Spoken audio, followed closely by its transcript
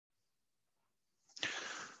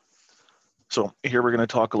So here we're going to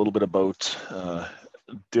talk a little bit about not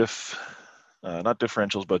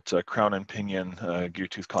differentials, but crown and pinion gear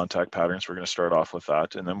tooth contact patterns. We're going to start off with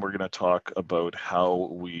that, and then we're going to talk about how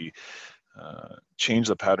we change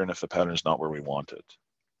the pattern if the pattern is not where we want it.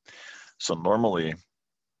 So normally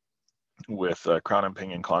with crown and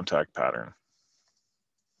pinion contact pattern,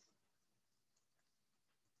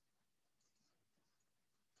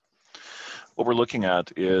 what we're looking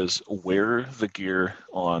at is where the gear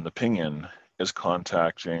on the pinion is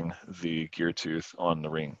contacting the gear tooth on the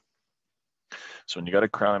ring. So when you got a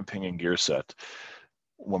crown and pinion gear set,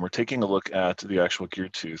 when we're taking a look at the actual gear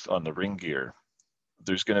tooth on the ring gear,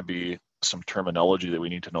 there's going to be some terminology that we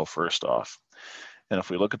need to know first off. And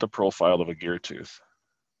if we look at the profile of a gear tooth,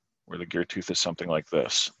 where the gear tooth is something like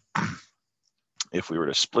this, if we were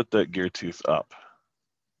to split that gear tooth up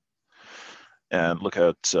and look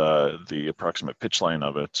at the approximate pitch line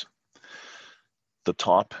of it, the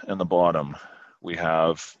top and the bottom, we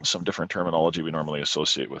have some different terminology we normally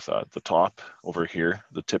associate with that. The top over here,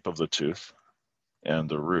 the tip of the tooth, and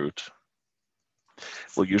the root,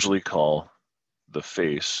 we'll usually call the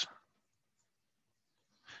face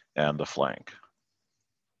and the flank.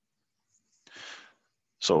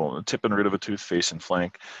 So tip and root of a tooth, face and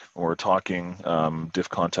flank. When we're talking diff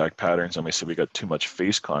contact patterns and we say we got too much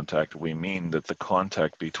face contact, we mean that the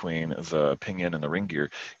contact between the pinion and the ring gear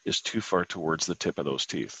is too far towards the tip of those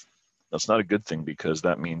teeth. That's not a good thing because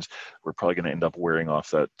that means we're probably going to end up wearing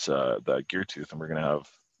off that, that gear tooth, and we're going to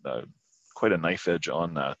have quite a knife edge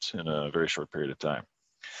on that in a very short period of time.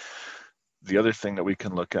 The other thing that we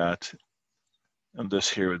can look at, and this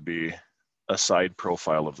here would be a side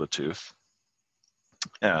profile of the tooth.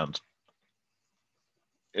 And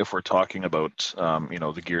if we're talking about, you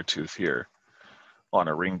know, the gear tooth here on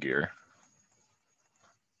a ring gear,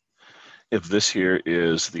 if this here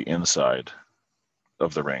is the inside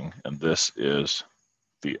of the ring and this is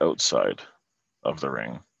the outside of the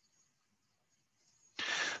ring.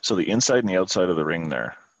 So the inside and the outside of the ring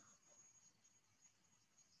there,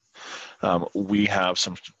 we have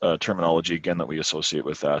some terminology again that we associate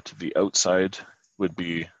with that. The outside would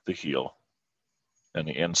be the heel and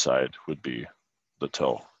the inside would be the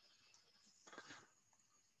toe.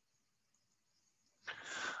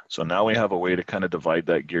 So now we have a way to kind of divide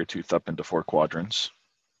that gear tooth up into 4 quadrants.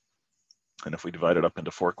 And if we divide it up into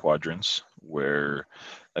 4 quadrants, where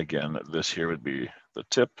again, this here would be the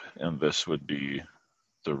tip and this would be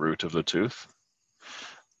the root of the tooth,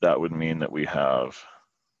 that would mean that we have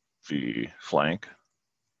the flank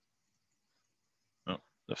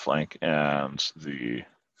and the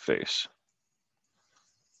face.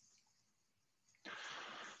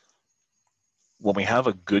 When we have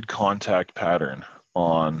a good contact pattern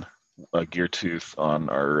on a gear tooth on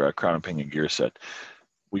our crown and pinion gear set,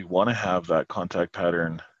 we want to have that contact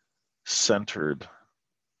pattern centered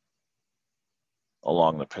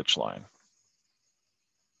along the pitch line.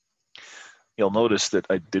 You'll notice that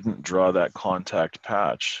I didn't draw that contact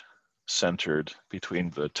patch centered between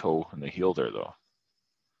the toe and the heel there though.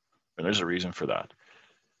 And there's a reason for that.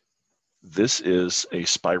 This is a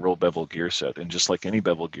spiral bevel gear set, and just like any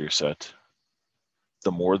bevel gear set,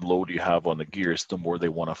 the more load you have on the gears, the more they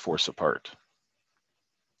want to force apart.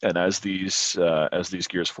 And as these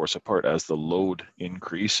gears force apart, as the load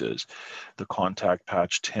increases, the contact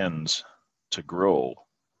patch tends to grow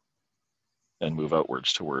and move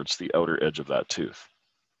outwards towards the outer edge of that tooth,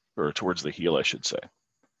 or towards the heel, I should say.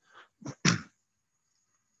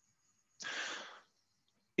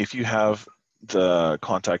 If you have the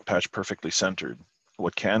contact patch perfectly centered,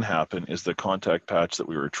 what can happen is the contact patch that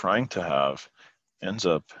we were trying to have ends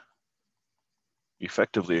up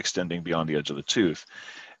effectively extending beyond the edge of the tooth,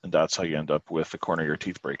 and that's how you end up with the corner of your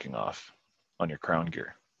teeth breaking off on your crown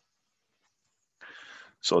gear.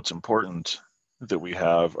 So it's important that we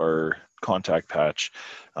have our contact patch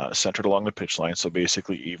centered along the pitch line, so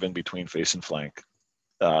basically even between face and flank,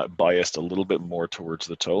 biased a little bit more towards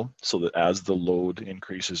the toe, so that as the load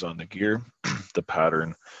increases on the gear, the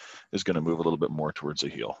pattern is going to move a little bit more towards the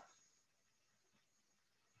heel.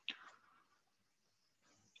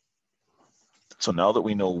 So now that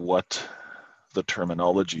we know what the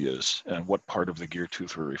terminology is and what part of the gear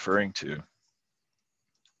tooth we're referring to,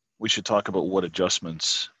 we should talk about what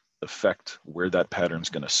adjustments affect where that pattern is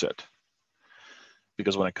going to sit.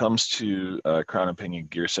 Because when it comes to crown and pinion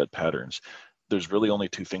gear set patterns, there's really only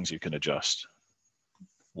 2 things you can adjust.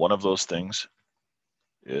 One of those things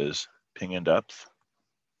is pinion depth,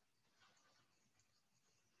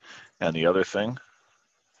 and the other thing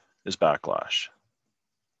is backlash.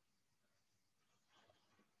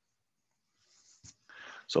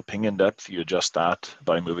 So pinion depth, you adjust that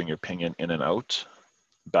by moving your pinion in and out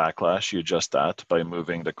Backlash, you adjust that by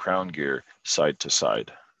moving the crown gear side to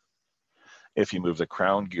side. If you move the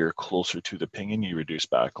crown gear closer to the pinion, you reduce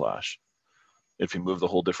backlash. If you move the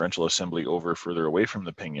whole differential assembly over further away from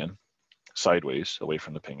the pinion, sideways away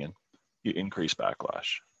from the pinion, you increase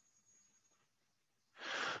backlash.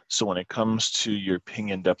 So when it comes to your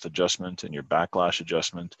pinion depth adjustment and your backlash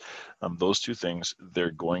adjustment, those two things,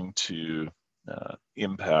 they're going to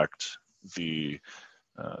impact the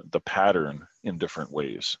pattern in different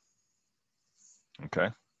ways. Okay.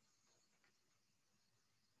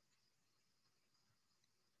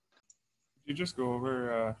 Could you just go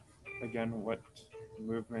over again what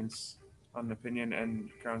movements on the pinion and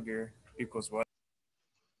crown gear equals what?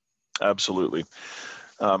 Absolutely.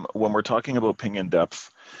 When we're talking about pinion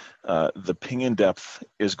depth, the pinion depth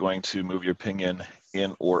is going to move your pinion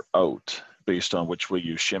in or out based on which way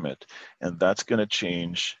you shim it. And that's going to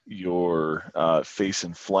change your face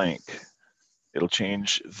and flank. It'll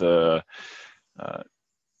change the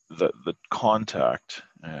contact.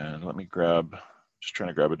 And let me just trying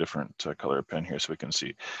to grab a different color pen here so we can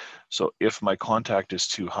see. So if my contact is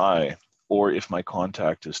too high or if my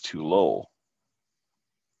contact is too low,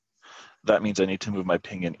 that means I need to move my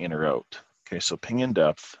pinion in or out. Okay, so pinion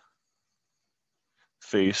depth,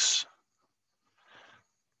 face,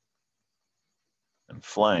 and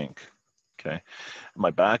flank. Okay,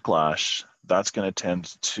 my backlash, that's going to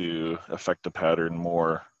tend to affect the pattern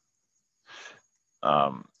more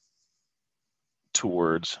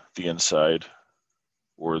towards the inside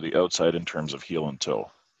or the outside in terms of heel and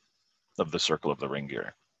toe of the circle of the ring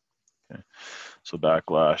gear. Okay, so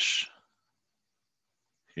backlash,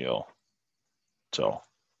 heel, toe.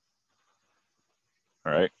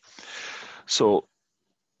 All right. So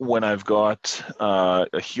when I've got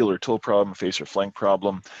a heel or toe problem, face or flank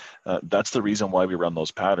problem, that's the reason why we run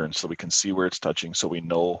those patterns, so we can see where it's touching, so we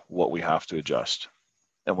know what we have to adjust.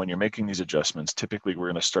 And when you're making these adjustments, typically we're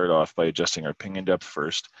going to start off by adjusting our pinion depth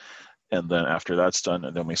first, and then after that's done,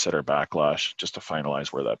 and then we set our backlash just to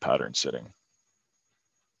finalize where that pattern's sitting.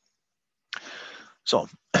 So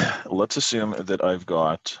let's assume that I've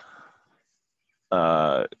got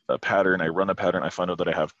a pattern, I run a pattern, I find out that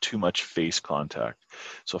I have too much face contact.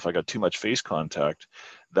 So if I got too much face contact,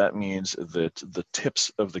 that means that the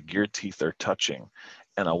tips of the gear teeth are touching,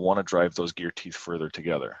 and I want to drive those gear teeth further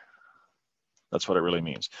together. That's what it really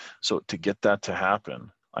means. So to get that to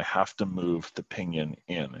happen, I have to move the pinion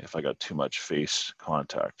in if I got too much face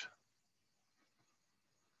contact.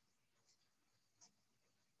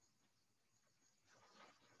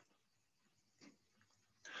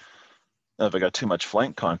 Now, if I got too much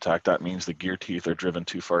flank contact, that means the gear teeth are driven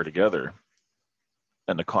too far together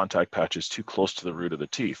and the contact patch is too close to the root of the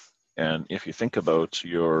teeth. And if you think about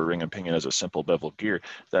your ring and pinion as a simple beveled gear,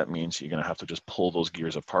 that means you're going to have to just pull those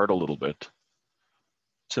gears apart a little bit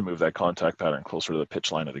to move that contact pattern closer to the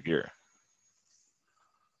pitch line of the gear.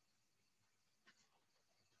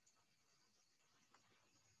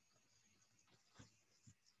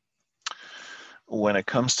 When it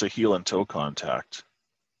comes to heel and toe contact,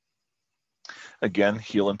 again,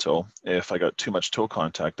 heel and toe, if I got too much toe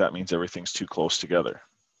contact, that means everything's too close together.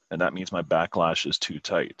 And that means my backlash is too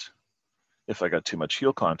tight. If I got too much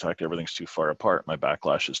heel contact, everything's too far apart, my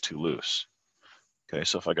backlash is too loose. Okay,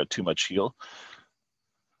 so if I got too much heel,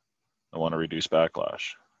 I want to reduce backlash.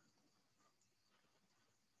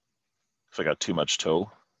 If I got too much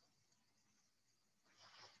toe,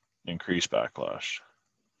 increase backlash.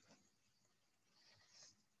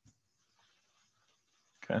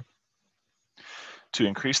 Okay. To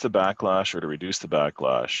increase the backlash or to reduce the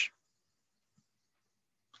backlash,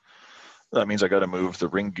 that means I got to move the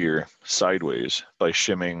ring gear sideways by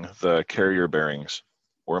shimming the carrier bearings,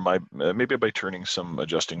 or maybe by turning some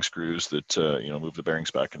adjusting screws that move the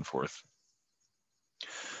bearings back and forth.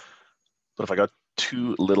 But if I got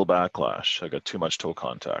too little backlash, I got too much toe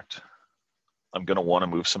contact, I'm going to want to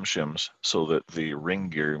move some shims so that the ring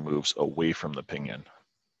gear moves away from the pinion.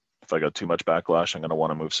 If I got too much backlash, I'm going to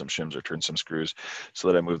want to move some shims or turn some screws so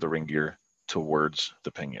that I move the ring gear towards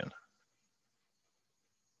the pinion.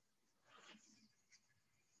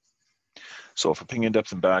 So for pinion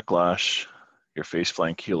depth and backlash, your face,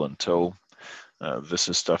 flank, heel, and toe, this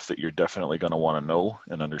is stuff that you're definitely going to want to know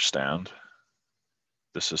and understand.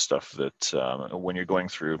 This is stuff that when you're going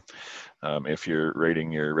through, if you're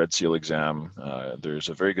rating your Red Seal exam, there's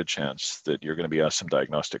a very good chance that you're going to be asked some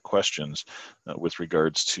diagnostic questions with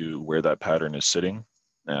regards to where that pattern is sitting,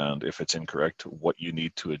 and if it's incorrect, what you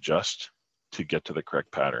need to adjust to get to the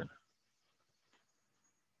correct pattern.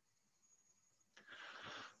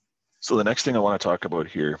 So the next thing I want to talk about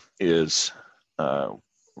here is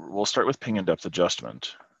we'll start with pinion depth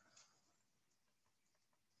adjustment.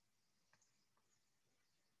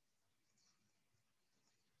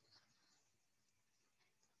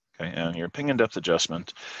 Okay, and your pinion depth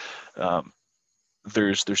adjustment,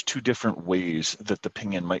 there's two different ways that the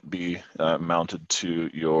pinion might be mounted to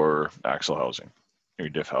your axle housing, your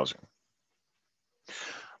diff housing.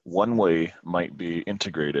 One way might be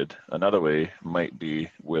integrated. Another way might be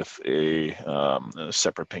with a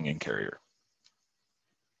separate pinion carrier.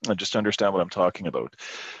 Just to understand what I'm talking about,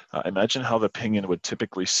 imagine how the pinion would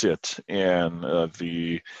typically sit in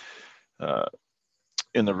the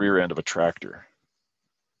rear end of a tractor.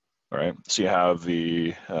 All right, so you have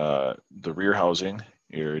the rear housing,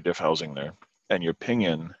 your diff housing there, and your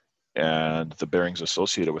pinion and the bearings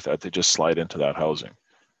associated with that, they just slide into that housing.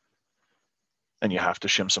 And you have to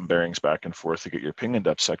shim some bearings back and forth to get your pinion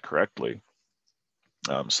depth set correctly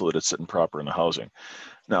so that it's sitting proper in the housing.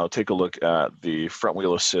 Now take a look at the front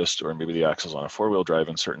wheel assist, or maybe the axles on a four-wheel drive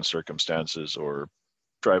in certain circumstances, or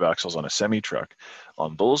drive axles on a semi-truck.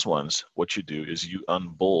 On those ones, what you do is you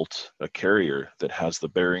unbolt a carrier that has the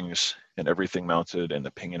bearings and everything mounted and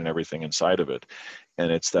the pinion and everything inside of it.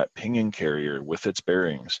 And it's that pinion carrier with its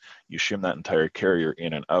bearings. You shim that entire carrier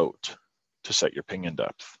in and out to set your pinion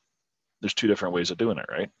depth. There's two different ways of doing it,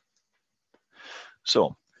 right?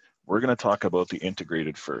 So we're going to talk about the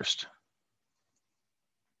integrated first.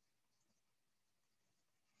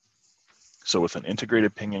 So with an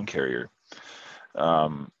integrated pinion carrier,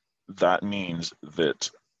 that means that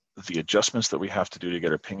the adjustments that we have to do to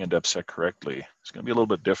get our pinion depth set correctly is going to be a little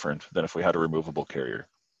bit different than if we had a removable carrier.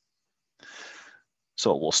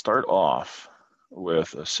 So we'll start off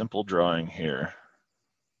with a simple drawing here.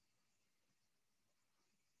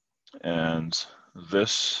 And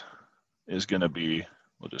this is going to be,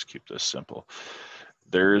 we'll just keep this simple.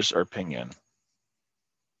 There's our pinion.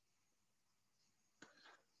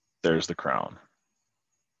 There's the crown.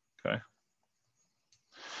 Okay.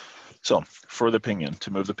 So for the pinion, to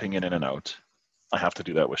move the pinion in and out, I have to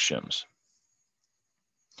do that with shims.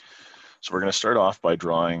 So we're going to start off by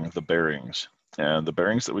drawing the bearings. And the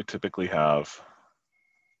bearings that we typically have,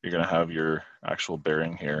 you're going to have your actual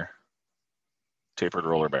bearing here, tapered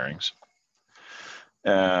roller bearings.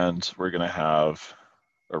 And we're going to have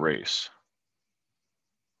a race.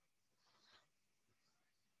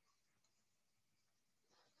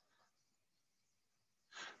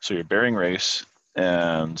 So your bearing race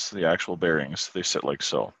and the actual bearings, they sit like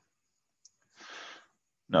so.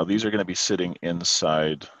 Now these are going to be sitting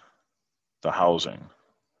inside the housing.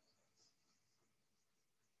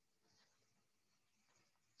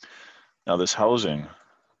 Now this housing,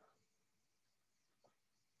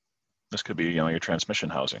 this could be, your transmission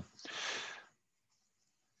housing.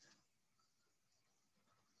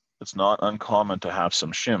 It's not uncommon to have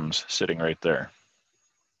some shims sitting right there.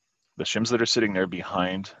 The shims that are sitting there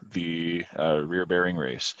behind the rear bearing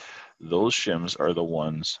race, those shims are the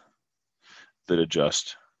ones that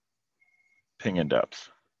adjust pinion depth.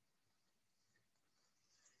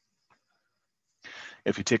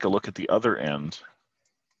 If you take a look at the other end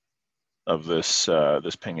of this,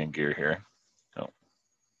 this pinion gear here,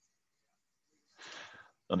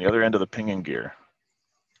 on the other end of the pinion gear,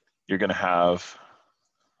 you're going to have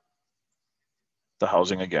the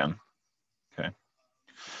housing again, okay?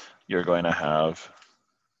 You're going to have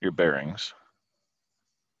your bearings.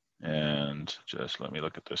 And just let me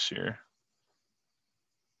look at this here.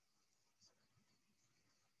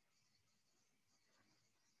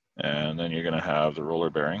 And then you're going to have the roller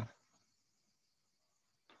bearing.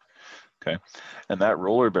 Okay, and that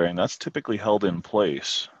roller bearing, that's typically held in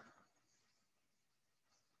place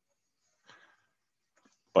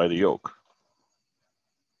by the yoke.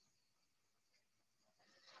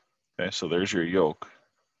 Okay, so there's your yoke.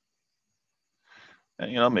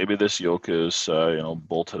 And maybe this yoke is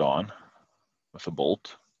bolted on with a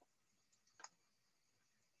bolt.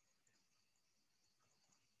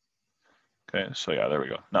 Okay, so yeah, there we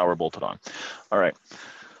go. Now we're bolted on. All right.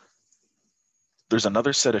 There's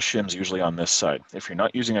another set of shims usually on this side. If you're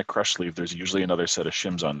not using a crush sleeve, there's usually another set of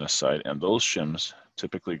shims on this side, and those shims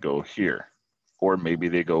typically go here. Or maybe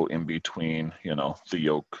they go in between, the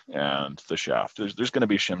yoke and the shaft. There's going to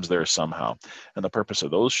be shims there somehow. And the purpose of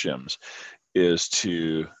those shims is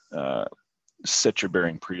to set your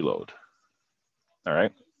bearing preload. All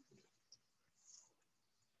right.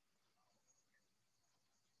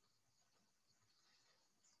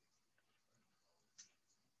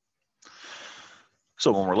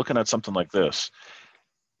 So when we're looking at something like this,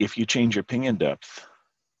 if you change your pinion depth,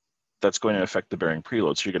 that's going to affect the bearing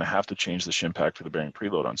preload. So you're going to have to change the shim pack for the bearing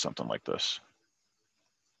preload on something like this.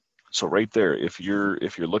 So right there, if you're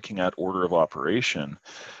looking at order of operation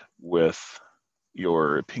with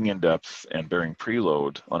your pinion depth and bearing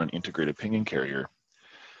preload on an integrated pinion carrier,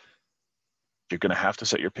 You're going to have to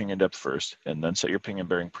set your pinion depth first, and then set your pinion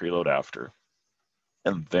bearing preload after.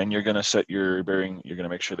 And then you're going to set your bearing, you're going to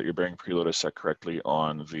make sure that your bearing preload is set correctly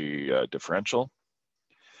on the differential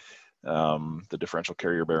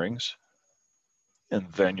carrier bearings.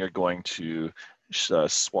 And then you're going to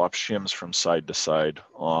swap shims from side to side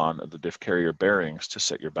on the diff carrier bearings to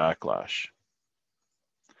set your backlash.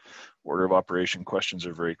 Order of operation questions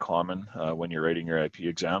are very common when you're writing your IP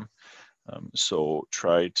exam. So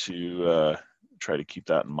try to keep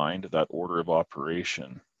that in mind, that order of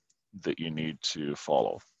operation that you need to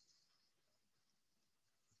follow.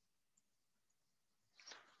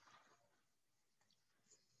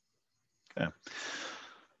 Okay.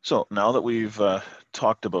 So now that we've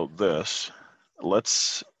talked about this,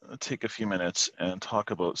 let's take a few minutes and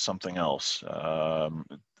talk about something else.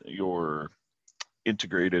 Your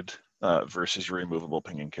integrated versus your removable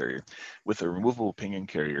pinion carrier. With a removable pinion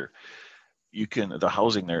carrier, the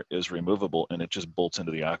housing there is removable and it just bolts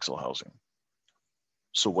into the axle housing.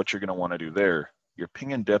 So what you're going to want to do there, your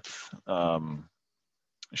pinion depth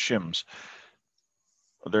shims,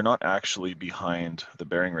 they're not actually behind the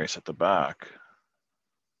bearing race at the back.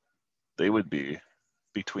 They would be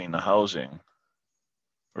between the housing,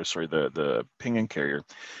 or sorry, the pinion carrier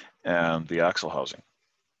and the axle housing.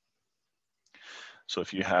 So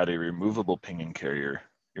if you had a removable pinion carrier,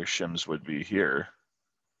 your shims would be here.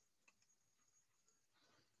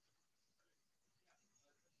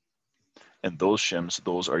 And those shims,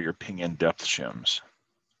 those are your pinion depth shims,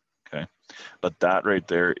 okay? But that right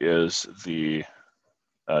there is the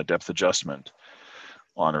depth adjustment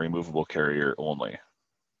on a removable carrier only.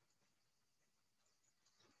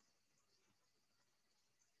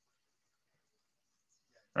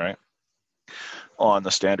 All right? On the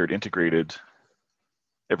standard integrated,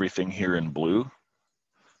 everything here in blue,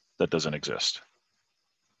 that doesn't exist.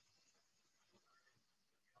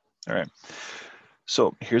 All right.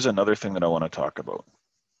 So here's another thing that I want to talk about.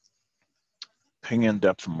 Pinion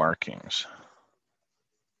depth markings.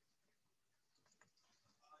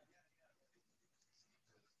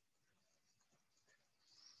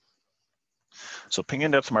 So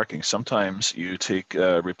pinion depth markings, sometimes you take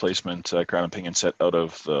a replacement crown and pinion set out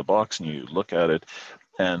of the box and you look at it,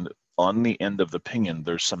 and on the end of the pinion,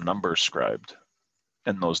 there's some numbers scribed.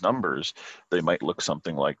 And those numbers, they might look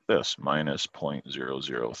something like this, minus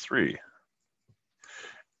 0.003.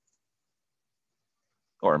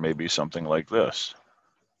 Or maybe something like this,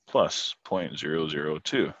 plus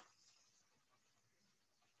 0.002.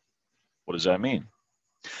 What does that mean?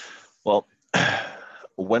 Well,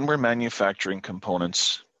 when we're manufacturing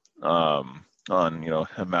components on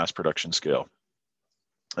a mass production scale,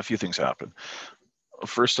 a few things happen.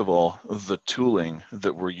 First of all, the tooling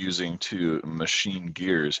that we're using to machine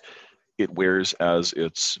gears, it wears as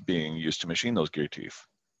it's being used to machine those gear teeth.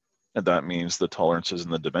 And that means the tolerances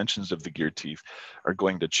and the dimensions of the gear teeth are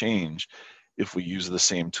going to change if we use the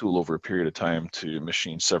same tool over a period of time to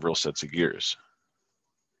machine several sets of gears.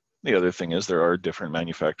 The other thing is there are different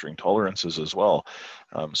manufacturing tolerances as well.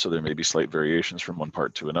 So there may be slight variations from one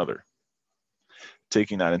part to another.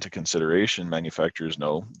 Taking that into consideration, manufacturers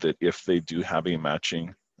know that if they do have a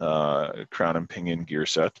matching crown and pinion gear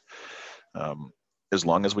set, as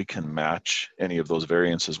long as we can match any of those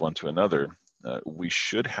variances one to another, we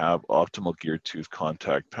should have optimal gear tooth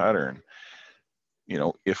contact pattern,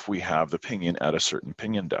 if we have the pinion at a certain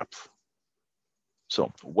pinion depth.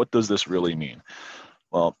 So what does this really mean?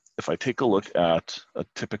 Well, if I take a look at a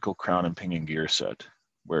typical crown and pinion gear set,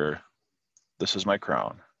 where this is my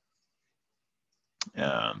crown,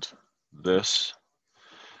 and this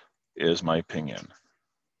is my pinion,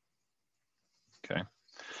 okay?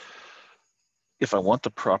 If I want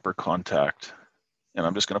the proper contact, and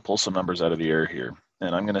I'm just going to pull some numbers out of the air here,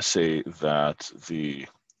 and I'm going to say that the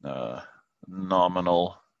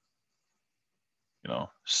nominal,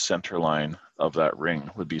 center line of that ring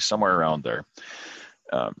would be somewhere around there.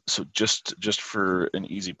 So just for an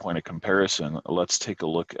easy point of comparison, let's take a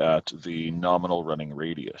look at the nominal running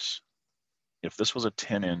radius. If this was a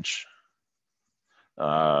 10-inch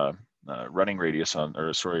running radius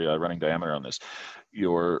running diameter on this,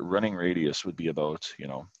 your running radius would be about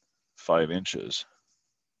 5 inches.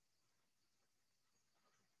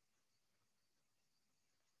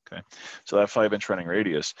 Okay, so that 5-inch running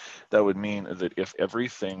radius, that would mean that if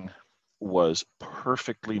everything was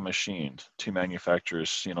perfectly machined to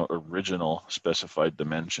manufacturer's original specified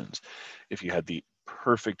dimensions, if you had the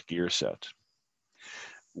perfect gear set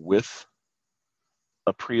with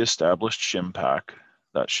a pre-established shim pack,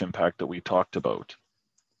 that shim pack that we talked about,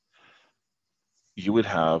 you would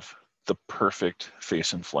have the perfect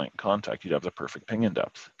face and flank contact. You'd have the perfect pinion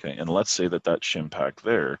depth. Okay, and let's say that shim pack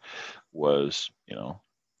there was, you know,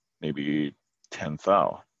 maybe 10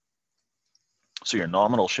 thou. So your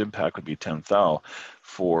nominal shim pack would be 10 thou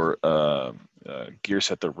for a gear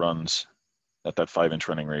set that runs at that 5-inch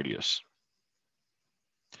running radius.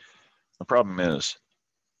 The problem is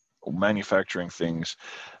manufacturing things,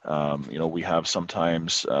 you know, we have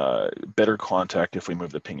sometimes better contact if we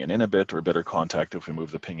move the pinion in a bit, or better contact if we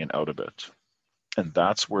move the pinion out a bit. And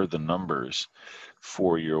that's where the numbers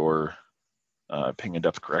for your pinion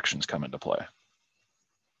depth corrections come into play.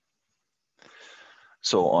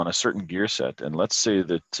 So on a certain gear set, and let's say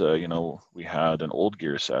that, you know, we had an old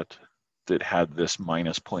gear set that had this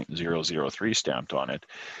minus 0.003 stamped on it,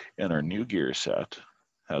 and our new gear set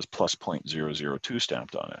has plus 0.002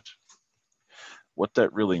 stamped on it. What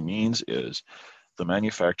that really means is the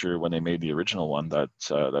manufacturer, when they made the original one, that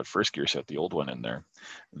first gear set, the old one in there,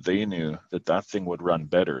 they knew that that thing would run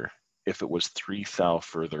better if it was 3 thou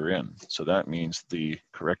further in. So that means the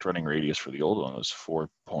correct running radius for the old one was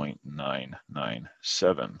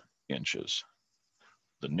 4.997 inches.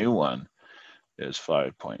 The new one is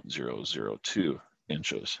 5.002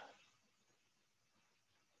 inches.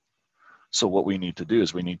 So what we need to do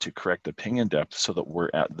is we need to correct the pinion depth so that we're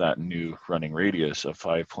at that new running radius of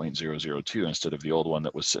 5.002 instead of the old one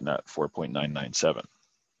that was sitting at 4.997.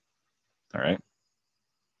 All right.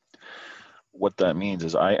 What that means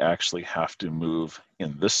is I actually have to move,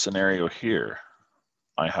 in this scenario here,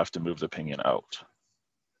 I have to move the pinion out.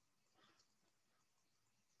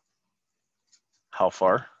 How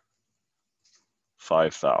far?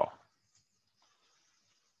 5 thou.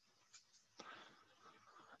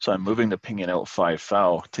 So I'm moving the pinion out 5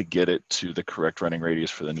 thou to get it to the correct running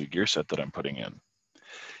radius for the new gear set that I'm putting in.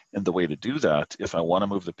 And the way to do that, if I want to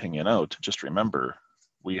move the pinion out, just remember,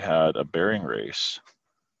 we had a bearing race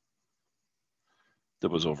that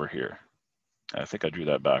was over here. I think I drew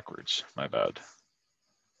that backwards, my bad.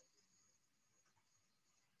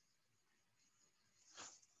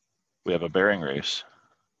 We have a bearing race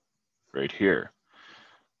right here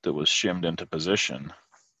that was shimmed into position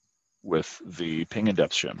with the pinion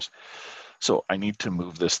depth shims. So I need to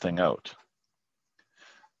move this thing out.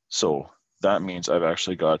 So that means I've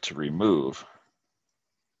actually got to remove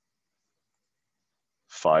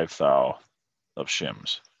 5 thou of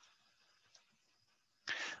shims.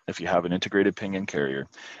 If you have an integrated pinion carrier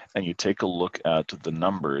and you take a look at the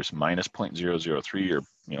numbers minus 0.003 or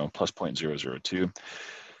plus 0.002,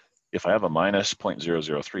 if I have a minus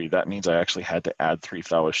 0.003, that means I actually had to add 3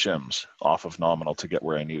 thou of shims off of nominal to get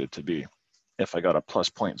where I needed to be. If I got a plus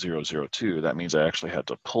 0.002, that means I actually had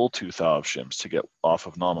to pull 2 thou of shims to get off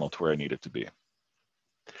of nominal to where I needed to be.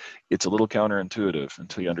 It's a little counterintuitive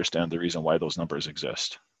until you understand the reason why those numbers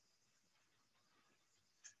exist.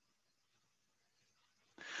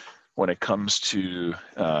 When it comes to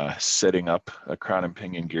setting up a crown and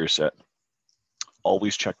pinion gear set,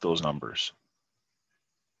 always check those numbers.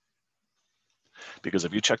 Because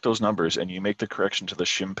if you check those numbers and you make the correction to the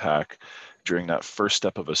shim pack during that first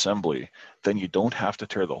step of assembly, then you don't have to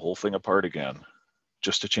tear the whole thing apart again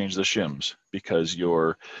just to change the shims because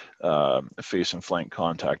your face and flank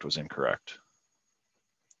contact was incorrect.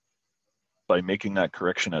 By making that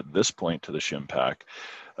correction at this point to the shim pack,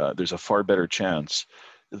 there's a far better chance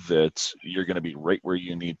that you're going to be right where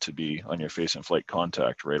you need to be on your face and flank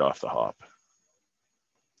contact right off the hop.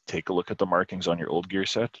 Take a look at the markings on your old gear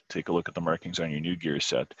set, take a look at the markings on your new gear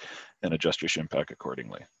set, and adjust your shim pack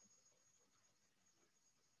accordingly.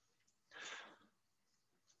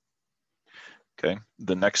 Okay,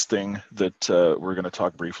 the next thing that we're going to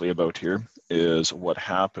talk briefly about here is what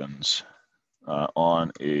happens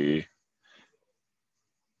on a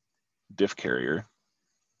diff carrier.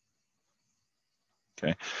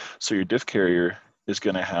 Okay, so your diff carrier is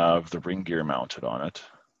going to have the ring gear mounted on it.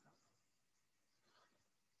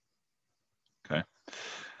 Okay,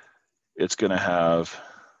 it's going to have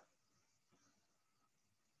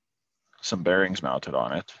some bearings mounted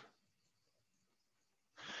on it.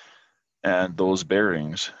 And those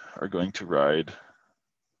bearings are going to ride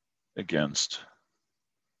against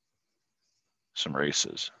some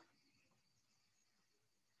races.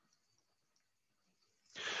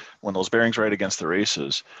 When those bearings ride against the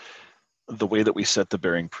races, the way that we set the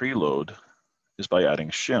bearing preload is by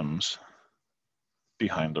adding shims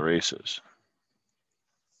behind the races.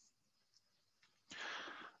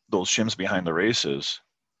 Those shims behind the races,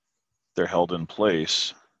 they're held in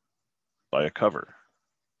place by a cover.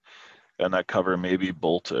 And that cover may be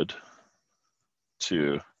bolted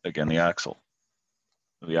to, again, the axle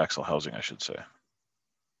housing, I should say.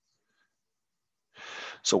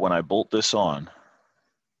 So when I bolt this on,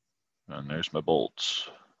 and there's my bolts.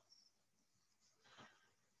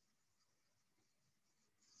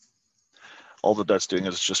 all that that's doing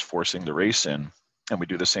is just forcing the race in, and we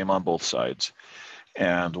do the same on both sides.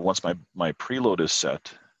 And once my preload is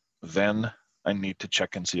set, then I need to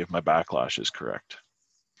check and see if my backlash is correct.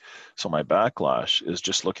 So my backlash is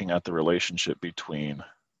just looking at the relationship between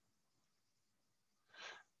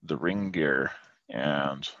the ring gear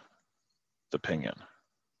and the pinion.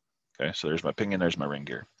 Okay, so there's my pinion, there's my ring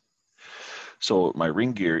gear. So my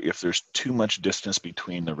ring gear, if there's too much distance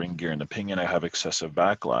between the ring gear and the pinion, I have excessive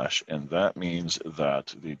backlash, and that means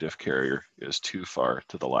that the diff carrier is too far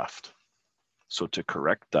to the left. So to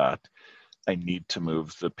correct that, I need to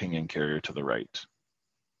move the pinion carrier to the right.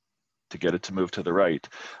 To get it to move to the right,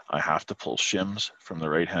 I have to pull shims from the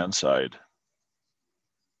right-hand side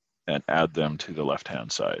and add them to the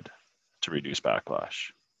left-hand side to reduce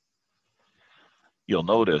backlash. You'll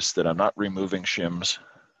notice that I'm not removing shims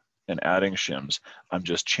and adding shims. I'm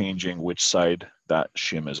just changing which side that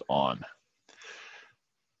shim is on.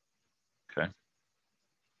 Okay.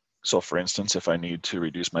 So for instance, if I need to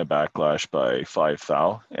reduce my backlash by 5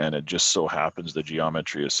 thou, and it just so happens the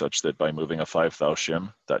geometry is such that by moving a 5 thou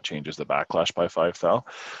shim, that changes the backlash by 5 thou,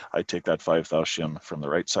 I take that 5 thou shim from the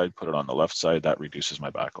right side, put it on the left side, that reduces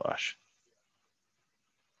my backlash.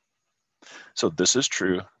 So this is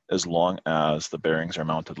true as long as the bearings are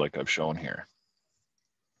mounted like I've shown here.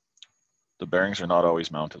 The bearings are not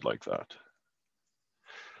always mounted like that.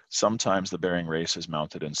 Sometimes the bearing race is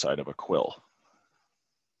mounted inside of a quill.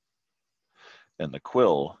 And the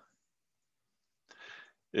quill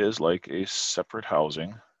is like a separate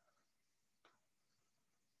housing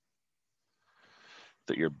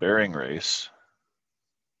that your bearing race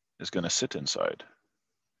is going to sit inside.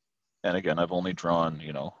 And again, I've only drawn,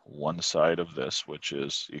 one side of this, which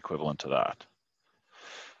is equivalent to that.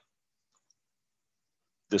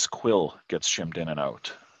 This quill gets shimmed in and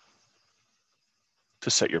out to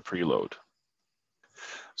set your preload.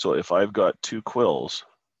 So if I've got 2 quills,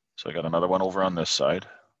 so I got another one over on this side,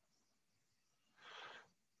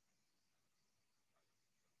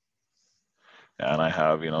 and I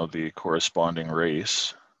have, the corresponding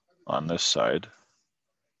race on this side,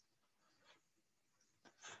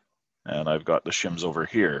 and I've got the shims over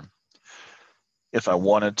here. If I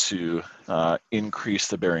wanted to increase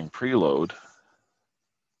the bearing preload,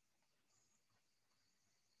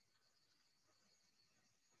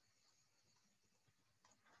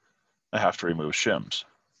 I have to remove shims.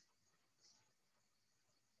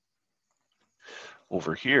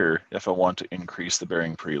 Over here, if I want to increase the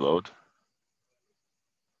bearing preload,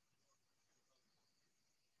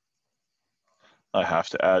 I have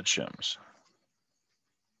to add shims.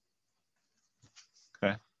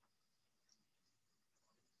 Okay.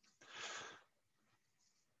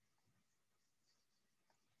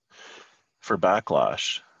 For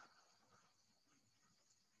backlash,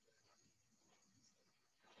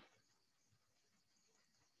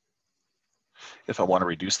 if I want to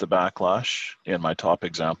reduce the backlash in my top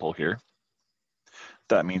example here,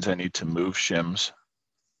 that means I need to move shims.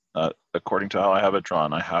 According to how I have it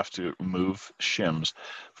drawn, I have to move shims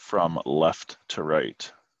from left to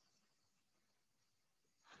right.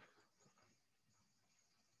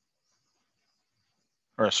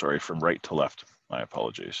 Or sorry, from right to left. My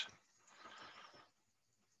apologies.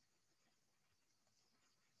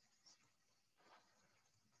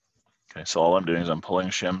 Okay, so all I'm doing is I'm pulling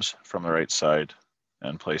shims from the right side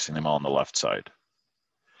and placing them on the left side.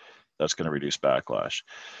 That's going to reduce backlash.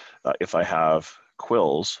 If I have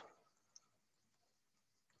quills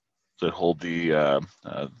that hold the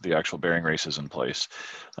actual bearing races in place,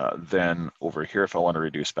 then over here, if I want to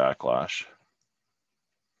reduce backlash,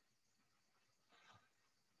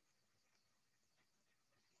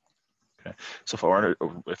 okay, so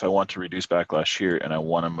if I want to reduce backlash here and I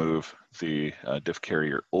want to move the diff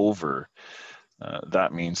carrier over,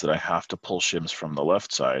 that means that I have to pull shims from the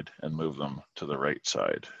left side and move them to the right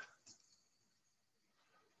side.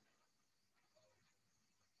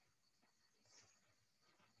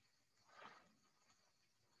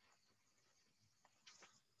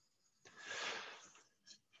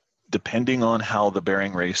 Depending on how the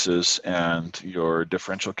bearing races and your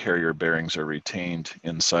differential carrier bearings are retained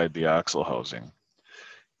inside the axle housing,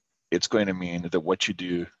 it's going to mean that what you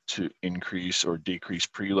do to increase or decrease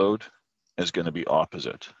preload is going to be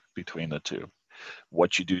opposite between the two.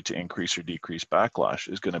 What you do to increase or decrease backlash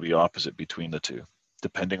is going to be opposite between the two,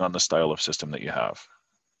 depending on the style of system that you have.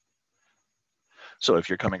 So if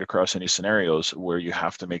you're coming across any scenarios where you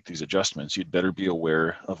have to make these adjustments, you'd better be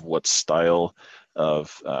aware of what style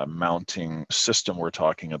of mounting system we're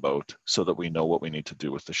talking about so that we know what we need to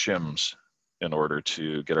do with the shims in order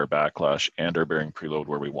to get our backlash and our bearing preload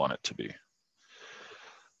where we want it to be.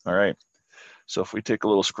 All right. So if we take a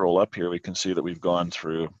little scroll up here, we can see that we've gone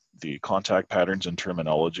through the contact patterns and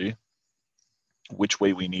terminology, which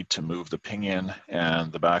way we need to move the pinion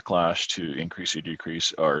and the backlash to increase or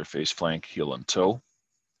decrease our face, flank, heel, and toe.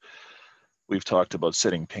 We've talked about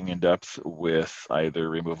setting pinion depth with either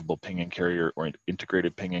removable pinion carrier or an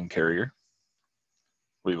integrated pinion carrier.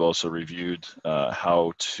 We've also reviewed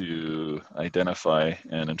how to identify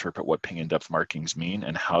and interpret what pinion depth markings mean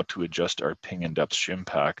and how to adjust our pinion depth shim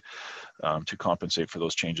pack to compensate for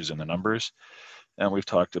those changes in the numbers. And we've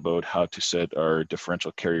talked about how to set our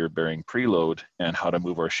differential carrier bearing preload and how to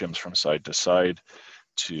move our shims from side to side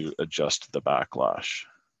to adjust the backlash.